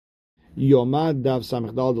Yomad Dav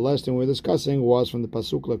Samichdal. The last thing we were discussing was from the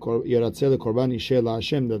pasuk Yeratzeh Korban Ishe La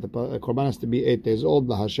Hashem, that the korban has to be 8 days old.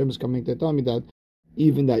 The Hashem is coming to tell me that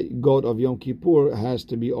even that goat of Yom Kippur has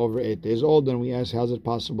to be over 8 days old. And we asked, how is it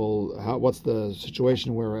possible? What's the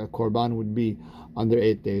situation where a korban would be under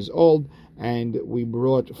 8 days old? And we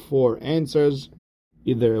brought 4 answers.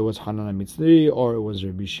 Either it was Hanan Mitzri or it was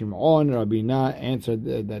Rabbi Shimon. Rabina answered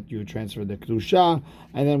that you transfer the Kedusha,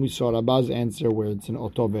 and then we saw Rabba's answer where it's an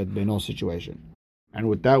Otovet Beno situation. And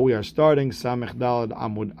with that, we are starting Samech Dalad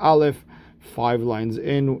Amud Aleph, 5 lines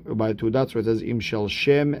in by 2 dots where it says Im Shel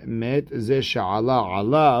Shem Met Ze Sha'ala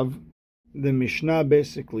Alav. The Mishnah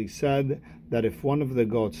basically said that if one of the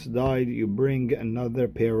goats died, you bring another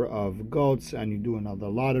pair of goats and you do another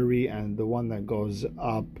lottery, and the one that goes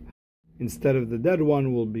up instead of the dead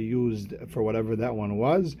one will be used for whatever that one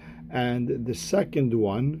was, and the second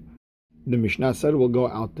one, the Mishnah said, will go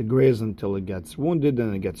out to graze until it gets wounded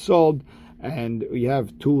and it gets sold, and you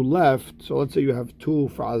have 2 left. So let's say you have 2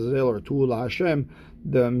 for Azazel or 2 La Hashem.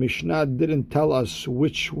 The Mishnah didn't tell us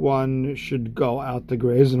which one should go out to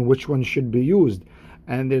graze and which one should be used.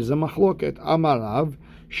 And there's a machloket. Amarav,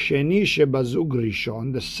 Sheni Shebazug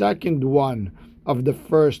Rishon, the second one of the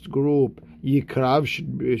first group, Yikrav,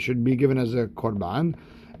 should be given as a korban,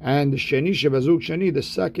 and Sheni Shebazug Sheni, the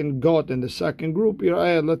second goat in the second group,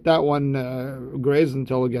 let that one graze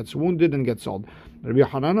until it gets wounded and gets sold. Rabbi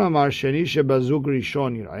Hanan Amar Sheni Shebazug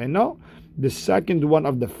Rishon, no, the second one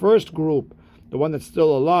of the first group, the one that's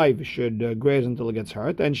still alive, should graze until it gets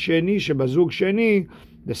hurt, and Sheni Shebazug Sheni,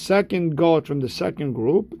 the second goat from the second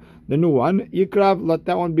group, the new one, Yikrav, let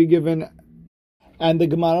that one be given. And the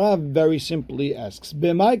Gemara very simply asks,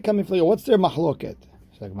 "B'mai kamifli? What's their mahloket?"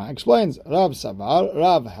 So the Gemara explains, Rav Savar,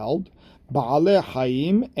 Rav held, Ba'aleh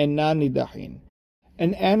Hayim Enan Nidahin.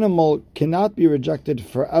 An animal cannot be rejected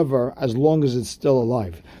forever as long as it's still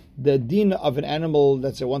alive. The din of an animal,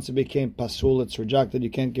 that's it, once it became pasul, it's rejected,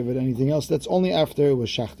 you can't give it anything else. That's only after it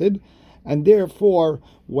was shechted. And therefore,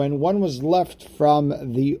 when one was left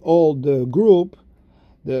from the old group,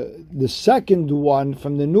 the second one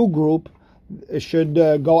from the new group should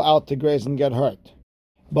go out to graze and get hurt.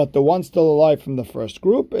 But the one still alive from the first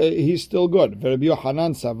group, he's still good. Rabbi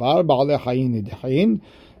Yochanan Savar, Ba'aleh Hayin Idhayin.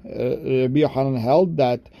 Rabbi Yochanan held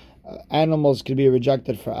that animals can be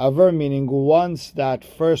rejected forever, meaning once that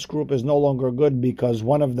first group is no longer good because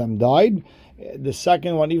one of them died, the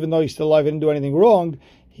second one, even though he's still alive, didn't do anything wrong,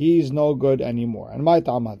 he's no good anymore. And my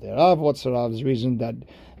ta'amat Rav, what's Rav's reason that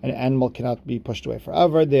an animal cannot be pushed away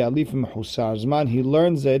forever? The alifim husar zman, he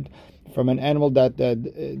learns it from an animal that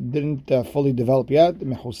didn't fully develop yet.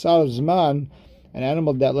 Mehusar zman, an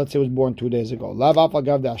animal that, let's say, was born 2 days ago. Lav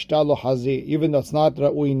afagav de'ashtalo hazi, even though it's not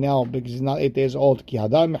ra'ui now because he's not 8 days old. Ki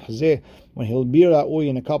hadar mehzeh, when he'll be ra'ui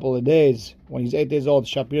in a couple of days, when he's 8 days old,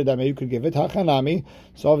 shapir dame, you could give it hachanami.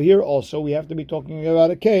 So here also we have to be talking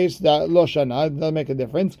about a case that lo shana, doesn't make a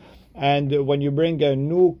difference. And when you bring a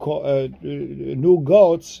new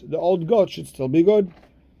goats, the old goats should still be good.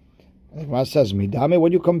 The Gemara says, Midame,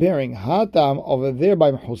 what are you comparing? Hatam over there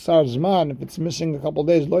by Husar Zman, if it's missing a couple of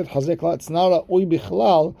days, Loit Hazekla, it's not a Uy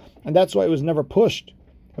Bichlal, and that's why it was never pushed.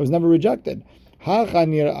 It was never rejected.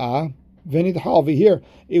 Hachanir'a, Venidha, over here,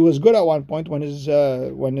 it was good at one point when his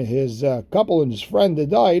couple and his friend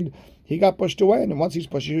died, he got pushed away, and once he's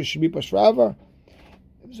pushed, he should be pushed forever.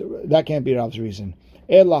 So that can't be Rav's reason.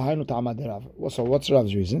 So what's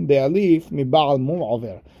Rav's reason? The alif mi ba'al mum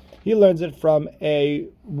over. He learns it from a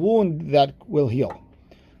wound that will heal,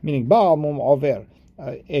 meaning ba'al mum over,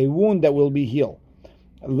 a wound that will be healed.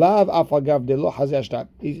 Lav afagav de lo hazeshta.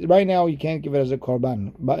 Right now you can't give it as a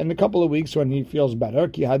korban, but in a couple of weeks when he feels better,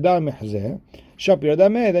 ki hadar mehzeh shapir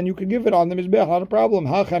dameh, then you could give it on the mizbech, not a problem.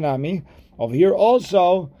 Hachanami, over here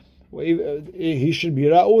also, he should be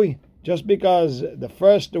ra'ui. Just because the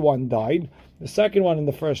first one died, the second one in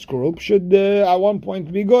the first group should at one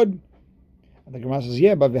point be good. And the Gemara says,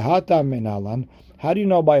 yeah, but v'hata menalan, how do you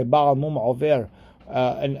know by a ba'al mum over,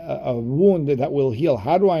 a wound that will heal?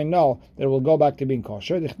 How do I know that it will go back to being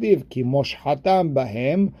kosher? Dichtiv ki moshhatam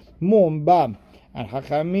bahem mum bam. And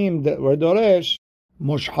Hachamim were doresh,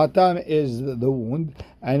 moshhatam is the wound,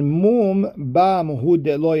 and mum bam hu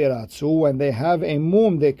de lo yeratzu. When they have a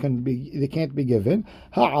mum, they can't be given.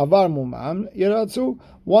 Ha'avar mumam yeratzu.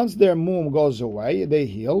 Once their mum goes away, they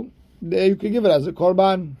heal. You can give it as a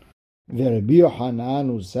korban. The Rabbi Yochanan,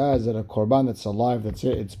 who says that a korban that's alive, that's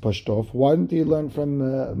it, it's pushed off. Why didn't he learn from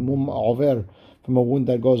mum over, from a wound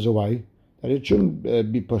that goes away, that it shouldn't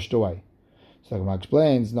be pushed away? So the Gemara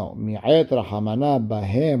explains, no, mi'ayat rahamana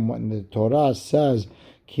bahem, when the Torah says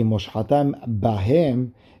ki moshchatam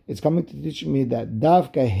bahem, it's coming to teach me that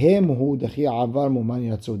Davka hemhu dechi avar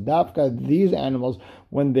muman yatsu. Davka, these animals,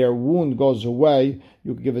 when their wound goes away,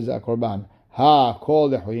 you can give as a korban. Ha kol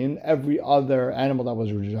dehuyin, every other animal that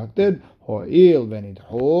was rejected, ho'il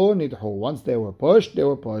venidhu nidhu. Once they were pushed, they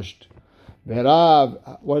were pushed.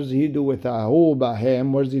 Verav, what does he do with ahu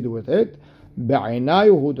bahem? What does he do with it?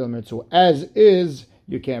 Ba'inayu mirtzu. As is,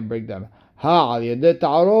 you can't break them. Ha al yadet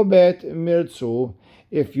ta'arobet mirtzu.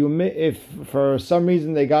 If for some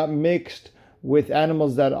reason they got mixed with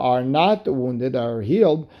animals that are not wounded, are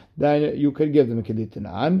healed, then you could give them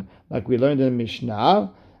keditanan, like we learned in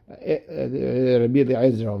Mishnah. Rabbi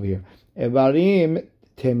Eliezer over here. Ebarim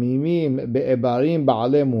temimim be'ebarim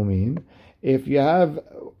ba'ale mumin. If you have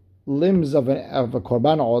limbs of a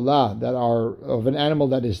korban olah that are of an animal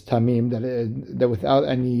that is tamim, that without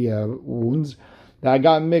any wounds, that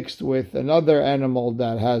got mixed with another animal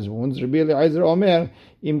that has wounds. Rabbi Eliezer Omer,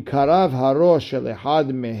 im karav harosh shel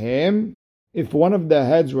echad mehem. If one of the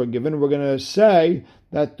heads were given, we're going to say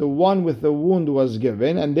that the one with the wound was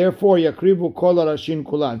given, and therefore yakrivu kol harashin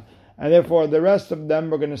kulan, and therefore the rest of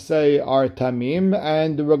them we're going to say are tamim,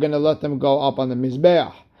 and we're going to let them go up on the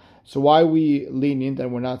mizbeach. So why are we lenient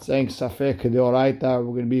and we're not saying safek deoraita?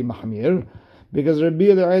 We're going to be mahmir, because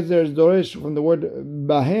Rabbi Eliezer is dorish from the word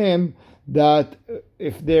bahem, that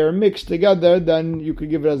if they're mixed together, then you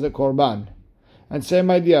could give it as a korban. And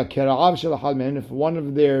same idea, if one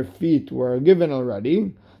of their feet were given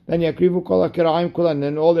already, then yakrivu kol hakeraim kulan,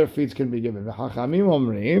 then all their feet can be given. V'chachamim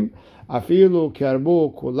omrim, afilu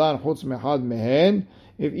kerbu kulan chutz mehad mehen.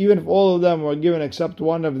 Even if all of them were given except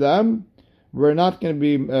one of them, we're not going to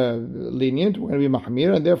be lenient. We're going to be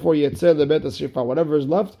mahmir, and therefore yetzeh lebet asrifa. Whatever is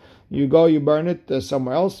left, you go, you burn it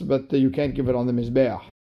somewhere else, but you can't give it on the mizbeach.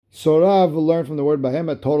 So Rav learned from the word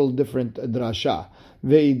bahem a total different drasha.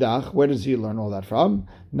 Ve'idach, where does he learn all that from?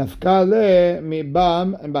 Nafkale mi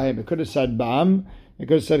bam and bahem. It could have said bam. It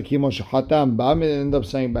could have said kimo shahatam bam. It ended up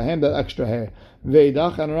saying bahem, that extra hair.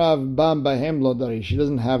 Ve'idach and Rav bam bahem lo darish. He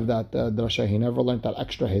doesn't have that drasha. He never learned that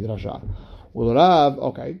extra hair drasha. Well, Rav,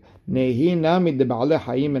 okay. Nehi nami de ba'ale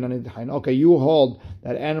hayim and anidhain. Okay, you hold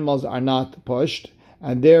that animals are not pushed,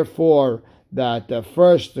 and therefore that the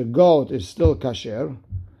first goat is still kasher.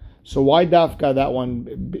 So why dafka that one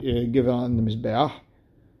given on the mizbeach?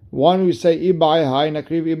 One we say ibai hai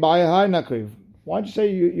nakriv, ibai hai nakriv. Why don't you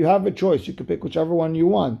say you have a choice? You can pick whichever one you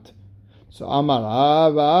want. So Amar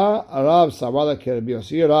Rav Sabala Rabbi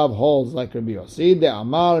Yossi. Rav holds like Rabbi Yossi. De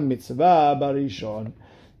Amar mitzvah barishon.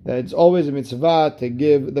 That it's always a mitzvah to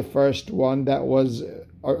give the first one that was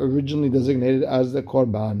originally designated as the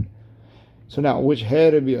korban. So now, which Rabbi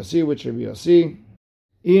Yossi, which Rabbi Yossi?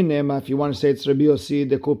 Inema, if you want to say it's Rabbi Yossi,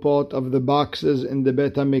 the kupot of the boxes in the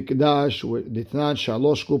Bet HaMikdash, ditnan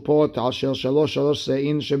shalosh kupot, al shel shalosh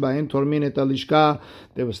sein shebahen tormin et alishka.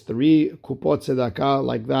 There was 3 kupot tzedakah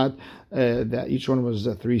like that. That each one was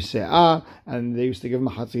 3 se'ah, and they used to give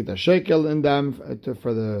machatzit shekel in them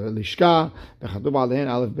for the lishka. V'chatuv alehen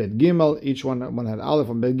aleph bet gimel. Each one had aleph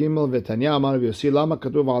on bet gimel. V'tanya amar Rabbi Yossi lama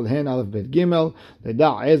katuv alehen aleph bet gimel.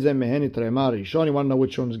 Leda ezem mehen itrema rishon. You want to know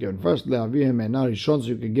which one was given first? Le'avihem mehena rishon. So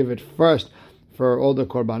you could give it first for all the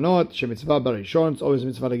korbanot. Shemitzvah barishon. It's always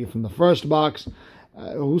mitzvah to give from the first box.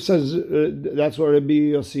 Who says that's what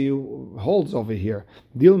Rabbi Yossi holds over here?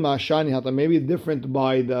 Dilma shani hata, maybe different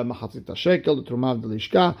by the machatzit shekel, the truma of the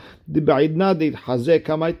lishka. The ba'idna de itchazeh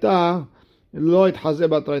kamaita, lo itchazeh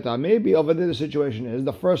batraita. Maybe over there the situation is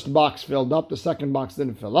the first box filled up, the second box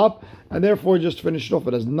didn't fill up, and therefore just finished off.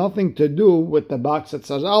 It has nothing to do with the box that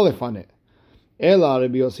says aleph on it. Ela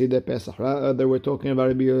Rabbi Yossi de Pesach. They were talking about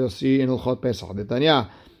Rabbi Yossi in Ilchot Pesach. Detanya.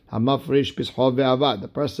 The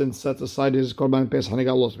person sets aside his korban pesach and he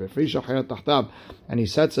got lost. And he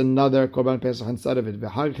sets another korban pesach instead of it. We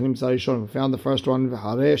found the first one.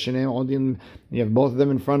 You have both of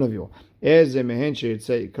them in front of you. Chachamim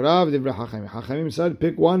said,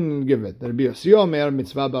 pick one and give it.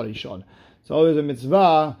 It's always a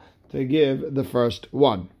mitzvah to give the first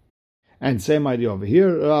one. And same idea over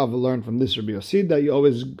here. Rav learned from this Rabbi Yossi that you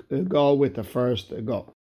always go with the first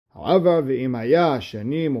go. However, if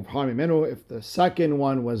the second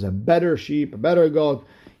one was a better sheep, a better goat,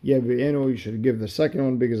 you should give the second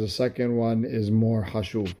one because the second one is more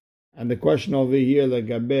hashuv. And the question over here, the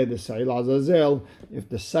gabe, the sa'il azazel, if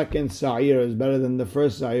the second sa'ir is better than the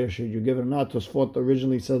first sa'ir, should you give it or not? Tosfot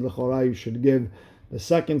originally says l'chora you should give the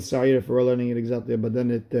second sa'ir if we're learning it exactly, but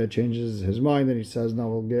then it changes his mind and he says,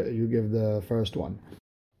 no, you give the first one.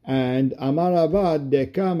 And Amar Avad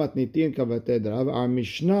Deka Matnitin Kavated Rav. Our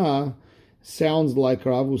Mishnah sounds like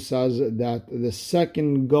Rav, who says that the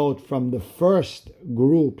second goat from the first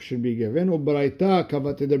group should be given. Ubraita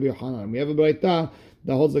Kavated Rabbi Yochanan. We have a Braita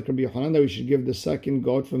that holds like Rabbi Yochanan that we should give the second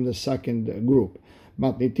goat from the second group.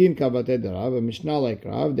 Matnitin kavatei derav, a Mishnah like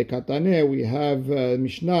Rav, the Katane, we have a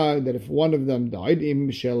Mishnah that if one of them died, im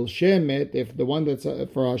shel shemet, if the one that's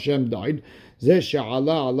for Hashem died, ze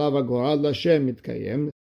she'ala alav hagoral l'Hashem mitkayem,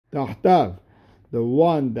 tahtav, the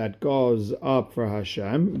one that goes up for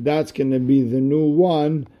Hashem, that's going to be the new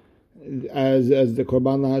one as the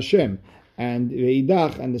Korban LaHashem. And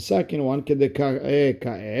Veidach, and the second one,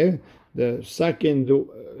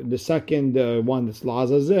 the second one that's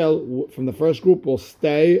La'azazel from the first group will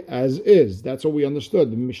stay as is. That's what we understood.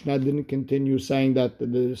 The Mishnah didn't continue saying that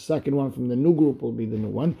the second one from the new group will be the new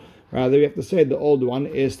one. Rather, we have to say the old one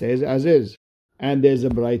stays as is. And there's a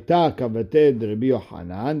Braita Kavatei Rabbi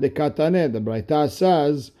Yochanan, the Katane. The Braita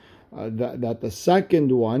says that the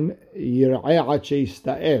second one Yir'eh ad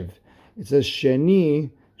she'yista'ev. It says Sheni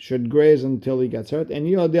should graze until he gets hurt. And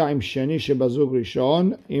Yodea im Sheni shebazug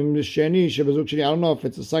rishon, im Sheni shebazug sheni. I don't know if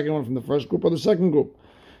it's the second one from the first group or the second group.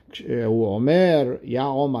 Hu omer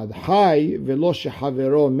ya'omad hay velo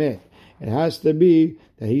shehavero met. It has to be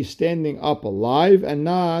that he's standing up alive and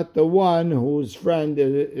not the one whose friend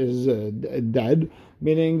is dead,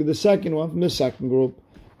 meaning the second one from the second group.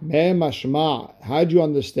 Me mashma. How do you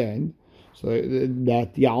understand? So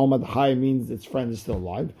that Ya'omad Hai means its friend is still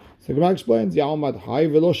alive. So the Gemara explains Ya'omad Hai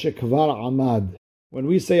velo shekvar amad. When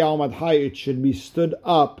we say Ya'omad Hai, it should be stood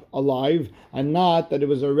up alive, and not that it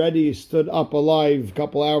was already stood up alive a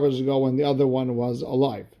couple hours ago when the other one was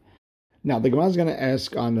alive. Now the Gemara is going to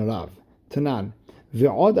ask on Rav Tanan.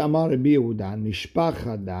 Ve'od amar Rabbi Yehuda nishpach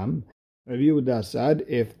hadam. Rabbi Yehuda said,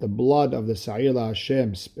 if the blood of the Sa'ir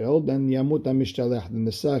Hashem spilled, then Yamut HaMishtalech, then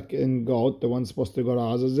the second goat, the one supposed to go to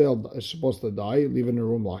Azazel, is supposed to die, leave in a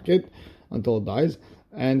room, lock it, until it dies.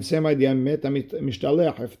 And same idea, Met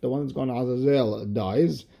HaMishtalech, if the one that's going to Azazel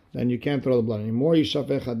dies, then you can't throw the blood anymore.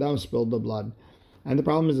 Yishafech Adam spilled the blood. And the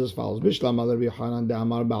problem is as follows. Bishlam Rabbi Yochanan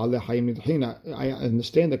de'amar ba'alei hayim nidchina. I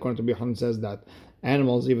understand, according to Rabbi Yochanan, says that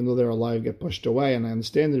animals, even though they're alive, get pushed away. And I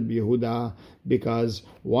understand Rabbi Yehuda because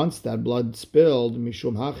once that blood spilled,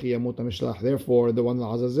 mishum hachi yamut HaMishtalech, therefore the one in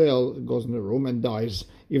Azazel goes in the room and dies,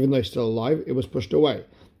 even though he's still alive, it was pushed away.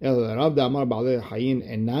 According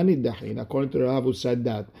to Rav, who said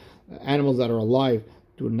that animals that are alive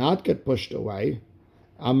do not get pushed away,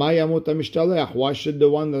 why should the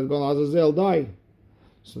one that goes in Azazel die?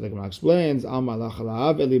 So the Gemara explains, I'm not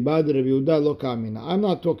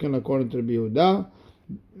talking according to Rabbi Yehuda.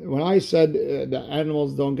 When I said the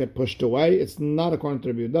animals don't get pushed away, it's not according to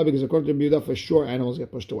Rabbi Yehuda, because according to Rabbi Yehuda, for sure animals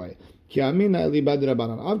get pushed away. I'm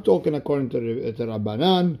talking according to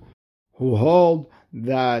Rabbanan, who hold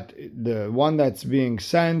that the one that's being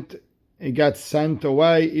sent, it gets sent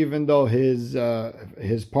away even though his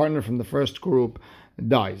partner from the first group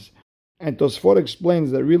dies. And Tosfot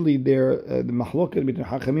explains that really the mahloket between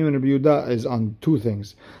Hachamim and Rabbi Yehuda is on two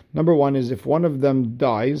things. Number one is if one of them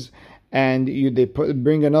dies and they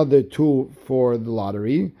bring another two for the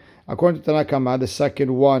lottery, according to Tanna Kama, the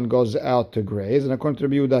second one goes out to graze, and according to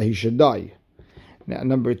Rabbi Yehuda, he should die. Now,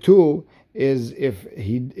 number two is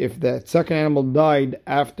if that second animal died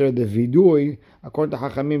after the vidui, according to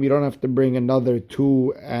Hachamim, you don't have to bring another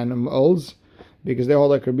two animals, because they hold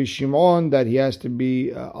like Rabbi Shimon that he has to be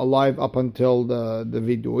alive up until the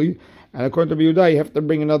vidui, and according to Rabbi Yehuda, you have to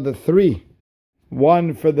bring another three,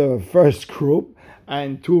 one for the first group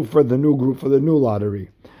and two for the new group, for the new lottery.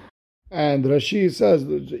 And Rashi says,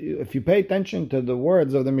 if you pay attention to the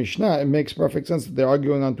words of the Mishnah, it makes perfect sense that they're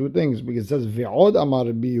arguing on two things, because it says Ve'od amar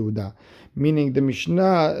Rabbi Yehuda, meaning the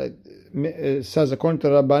Mishnah says according to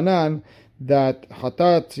Rabbanan that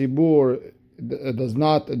Hatat Tzibur does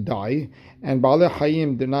not die, and Ba'alei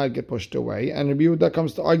Hayim do not get pushed away. And Rabbi Yehuda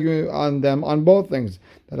comes to argue on them on both things,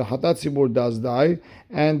 that a Hatat Tzibur does die,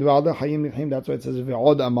 and Ba'alei Hayim Nidchim, that's why it says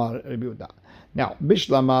Ve'od Amar Rabbi Yehuda. Now,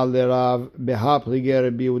 Bishlama Lerav Beha Plige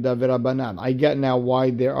Rabbi Yehuda V'Rabbanan. I get now why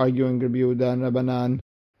they're arguing Rabbi Yehuda and Rabbanan.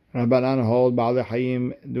 Rabbanan hold Ba'alei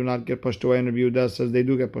Hayim do not get pushed away, and Rabbi Yehuda says they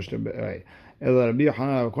do get pushed away. Rabbi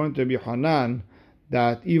Yochanan, according to Rabbi Yochanan,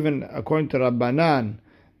 that even according to Rabbanan,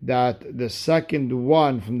 that the second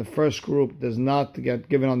one from the first group does not get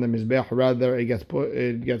given on the Mizbech, rather it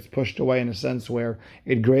gets pushed away in a sense where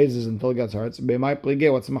it grazes until it gets hurt. So, B'mai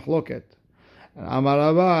Plige, what's Machloket? Amar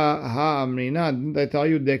Rava, ha Amrina, didn't I tell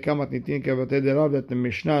you that the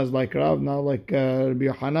Mishnah is like Rav, not like Rabbi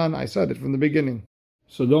Yochanan? I said it from the beginning.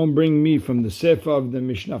 So don't bring me from the Sefer of the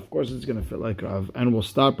Mishnah. Of course it's going to fit like Rav. And we'll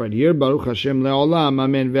stop right here. Baruch Hashem le'olam,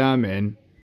 amen ve'amen.